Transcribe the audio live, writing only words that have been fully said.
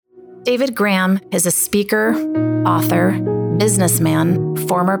David Graham is a speaker, author, businessman,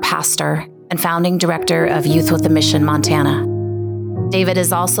 former pastor, and founding director of Youth with a Mission Montana. David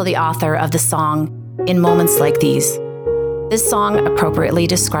is also the author of the song, In Moments Like These. This song appropriately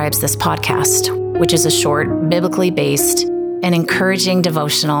describes this podcast, which is a short, biblically based, and encouraging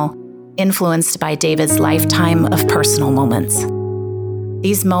devotional influenced by David's lifetime of personal moments.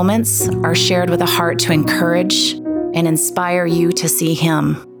 These moments are shared with a heart to encourage and inspire you to see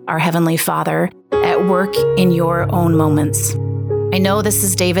Him, our Heavenly Father, at work in your own moments. I know this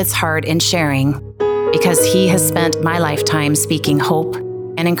is David's heart in sharing because he has spent my lifetime speaking hope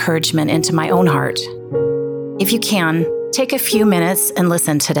and encouragement into my own heart. If you can, take a few minutes and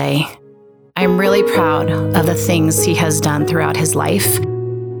listen today. I'm really proud of the things he has done throughout his life,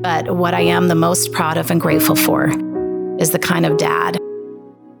 but what I am the most proud of and grateful for is the kind of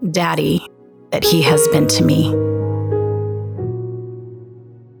daddy that he has been to me.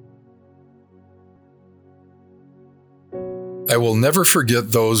 I will never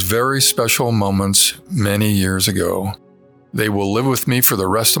forget those very special moments many years ago. They will live with me for the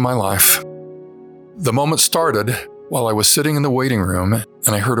rest of my life. The moment started while I was sitting in the waiting room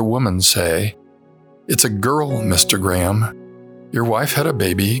and I heard a woman say, "It's a girl, Mr. Graham. Your wife had a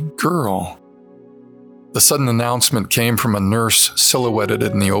baby girl." The sudden announcement came from a nurse silhouetted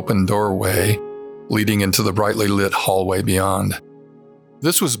in the open doorway leading into the brightly lit hallway beyond.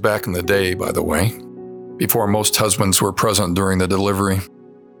 This was back in the day, by the way, before most husbands were present during the delivery.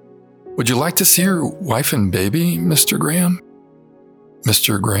 "Would you like to see your wife and baby, Mr. Graham?"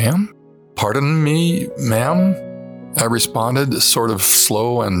 "Mr. Graham? Pardon me, ma'am?" I responded, sort of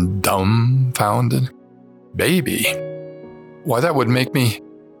slow and dumbfounded. "Baby? Why, that would make me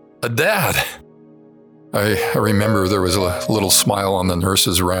a dad." I remember there was a little smile on the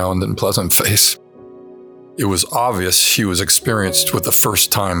nurse's round and pleasant face. It was obvious she was experienced with the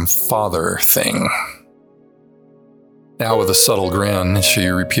first-time father thing. Now, with a subtle grin, she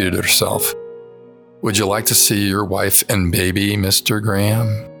repeated herself, "Would you like to see your wife and baby, Mr.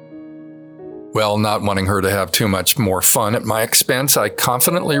 Graham?" Well, not wanting her to have too much more fun at my expense, I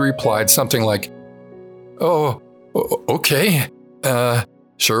confidently replied something like, "Oh, okay.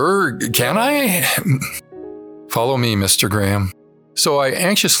 Sure, can I?" "Follow me, Mr. Graham." So I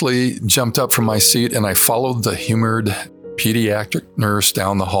anxiously jumped up from my seat and I followed the humored pediatric nurse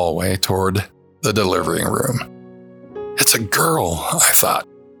down the hallway toward the delivery room. It's a girl, I thought.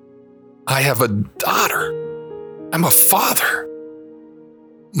 I have a daughter. I'm a father.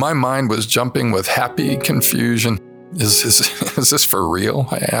 My mind was jumping with happy confusion. Is this for real?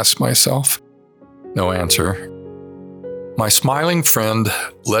 I asked myself. No answer. My smiling friend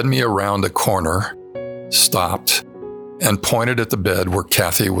led me around a corner, stopped, and pointed at the bed where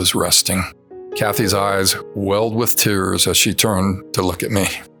Kathy was resting. Kathy's eyes welled with tears as she turned to look at me.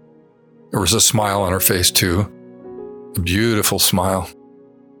 There was a smile on her face, too. A beautiful smile.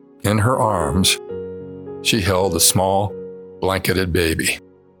 In her arms, she held a small, blanketed baby.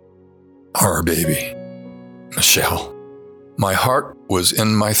 Our baby, Michelle. My heart was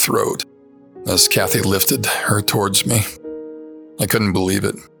in my throat as Kathy lifted her towards me. I couldn't believe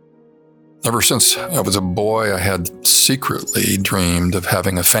it. Ever since I was a boy, I had secretly dreamed of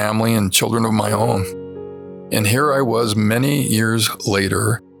having a family and children of my own. And here I was many years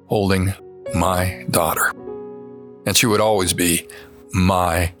later holding my daughter. And she would always be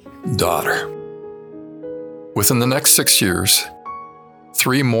my daughter. Within the next 6 years,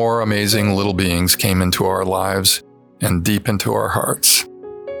 3 more amazing little beings came into our lives and deep into our hearts.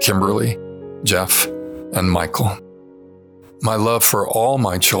 Kimberly, Jeff, and Michael. My love for all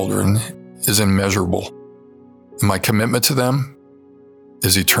my children is immeasurable, and my commitment to them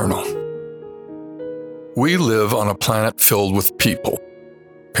is eternal. We live on a planet filled with people,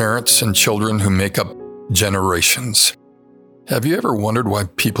 parents and children who make up generations. Have you ever wondered why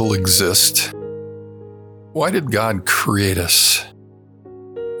people exist? Why did God create us?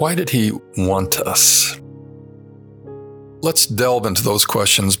 Why did He want us? Let's delve into those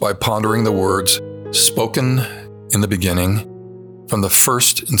questions by pondering the words spoken in the beginning from the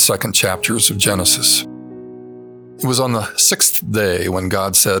first and second chapters of Genesis. It was on the 6th day when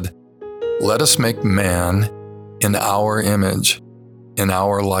God said, "Let us make man in our image, in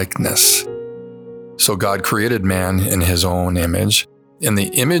our likeness." So God created man in His own image. In the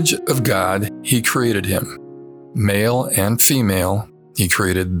image of God, He created him. Male and female, He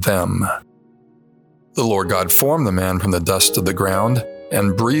created them. The Lord God formed the man from the dust of the ground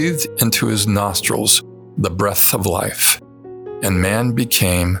and breathed into his nostrils the breath of life, and man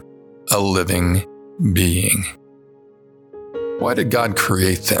became a living being. Why did God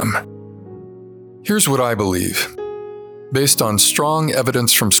create them? Here's what I believe. Based on strong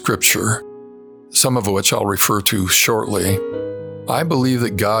evidence from Scripture, some of which I'll refer to shortly, I believe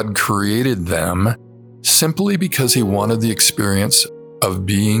that God created them simply because He wanted the experience of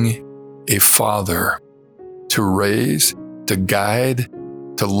being a father, to raise, to guide,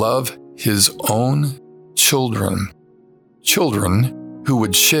 to love His own children who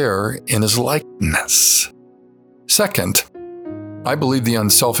would share in His likeness. Second, I believe the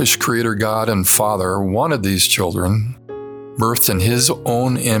unselfish Creator God and Father wanted these children, birthed in His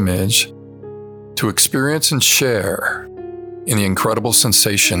own image, to experience and share in the incredible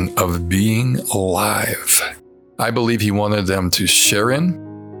sensation of being alive. I believe He wanted them to share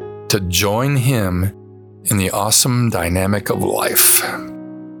in, to join Him in the awesome dynamic of life.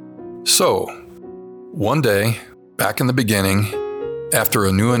 So, one day, back in the beginning, after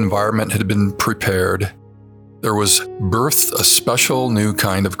a new environment had been prepared, there was birthed a special new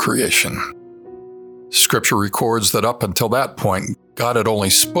kind of creation. Scripture records that up until that point, God had only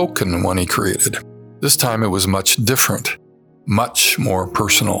spoken when He created. This time it was much different, much more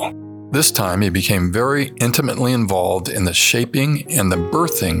personal. This time He became very intimately involved in the shaping and the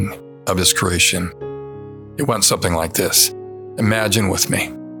birthing of His creation. It went something like this. Imagine with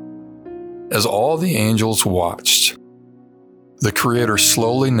me. As all the angels watched, the Creator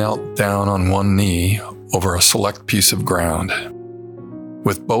slowly knelt down on one knee over a select piece of ground.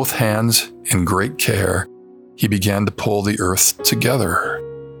 With both hands in great care, He began to pull the earth together.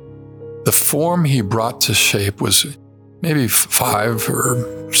 The form He brought to shape was maybe 5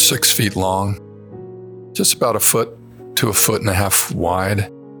 or 6 feet long, just about 1 foot to 1.5 feet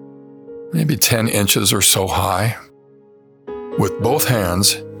wide, maybe 10 inches or so high. With both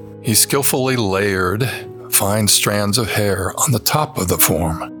hands, He skillfully layered fine strands of hair on the top of the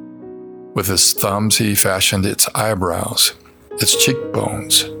form. With His thumbs, He fashioned its eyebrows, its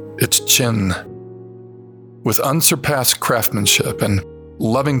cheekbones, its chin. With unsurpassed craftsmanship and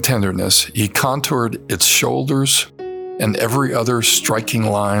loving tenderness, He contoured its shoulders and every other striking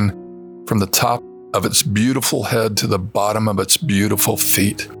line from the top of its beautiful head to the bottom of its beautiful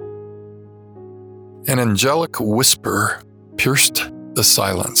feet. An angelic whisper pierced the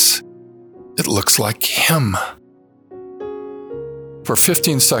silence. It looks like Him. For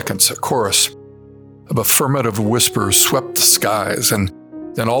 15 seconds, a chorus of affirmative whispers swept the skies, and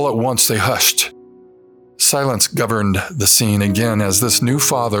then all at once they hushed. Silence governed the scene again as this new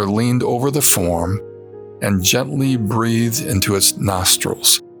Father leaned over the form and gently breathed into its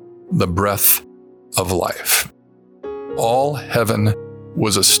nostrils the breath of life. All heaven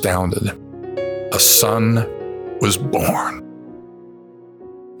was astounded. A son was born.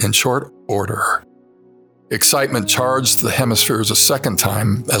 In short order, excitement charged the hemispheres a second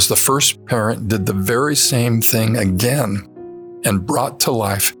time as the first parent did the very same thing again and brought to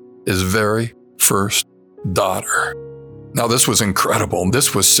life his very first daughter. Now, this was incredible.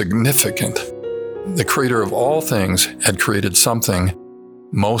 This was significant. The Creator of all things had created something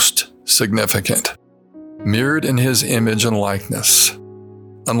most significant, mirrored in His image and likeness.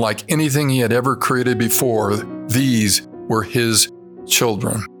 Unlike anything He had ever created before, these were His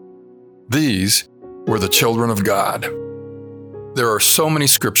children. These were the children of God. There are so many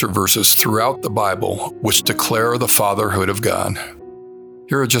scripture verses throughout the Bible which declare the fatherhood of God.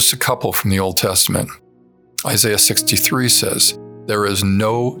 Here are just a couple from the Old Testament. Isaiah 63 says, "There is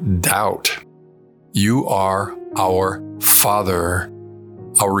no doubt you are our Father,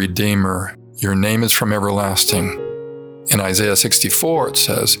 our Redeemer. Your name is from everlasting." In Isaiah 64 it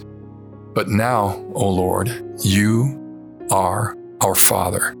says, "But now, O Lord, you are our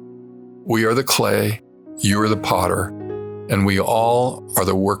Father. We are the clay, you are the potter, and we all are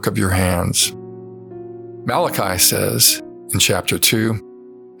the work of your hands." Malachi says in chapter 2,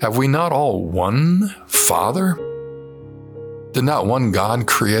 "Have we not all one Father? Did not one God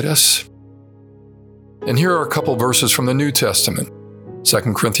create us?" And here are a couple verses from the New Testament.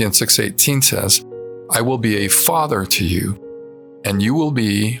 2 Corinthians 6:18 says, "I will be a father to you, and you will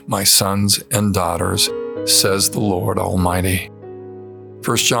be my sons and daughters, says the Lord Almighty."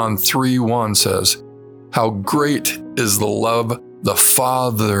 1 John 3:1 says, "How great is the love the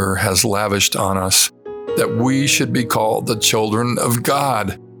Father has lavished on us, that we should be called the children of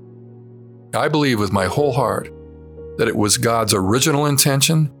God." I believe with my whole heart that it was God's original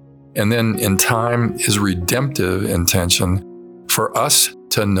intention, and then in time His redemptive intention, for us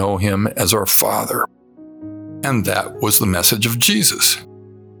to know Him as our Father. And that was the message of Jesus.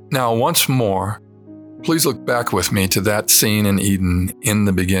 Now, once more, please look back with me to that scene in Eden in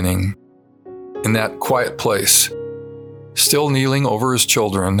the beginning. In that quiet place, still kneeling over His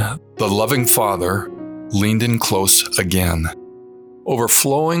children, the loving Father leaned in close again.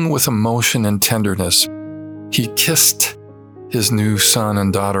 Overflowing with emotion and tenderness, He kissed his new son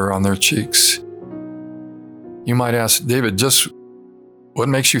and daughter on their cheeks. You might ask, David, just what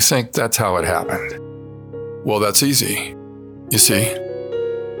makes you think that's how it happened? Well, that's easy. You see,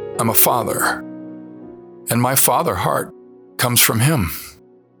 I'm a father, and my father heart comes from him.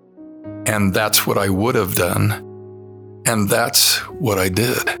 And that's what I would have done, and that's what I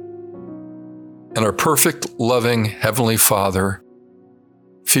did. And our perfect, loving Heavenly Father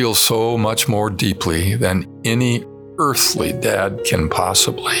feels so much more deeply than any earthly dad can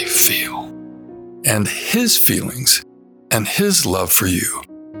possibly feel. And his feelings and his love for you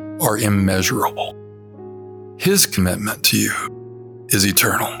are immeasurable. His commitment to you is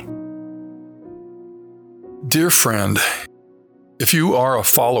eternal. Dear friend, if you are a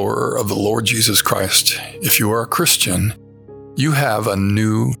follower of the Lord Jesus Christ, if you are a Christian, you have a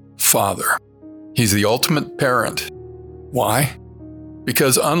new Father. He's the ultimate parent. Why?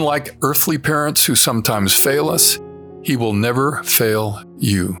 Because unlike earthly parents who sometimes fail us, he will never fail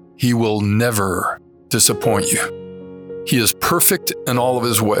you. He will never disappoint you. He is perfect in all of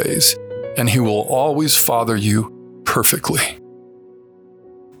his ways, and he will always father you perfectly.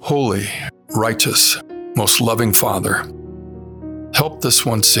 Holy, righteous, most loving Father, help this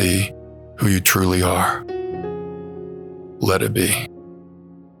one see who you truly are. Let it be.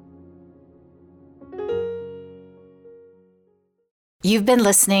 You've been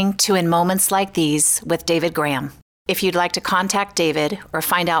listening to In Moments Like These with David Graham. If you'd like to contact David or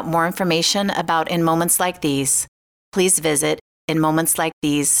find out more information about In Moments Like These, please visit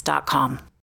inmomentslikethese.com.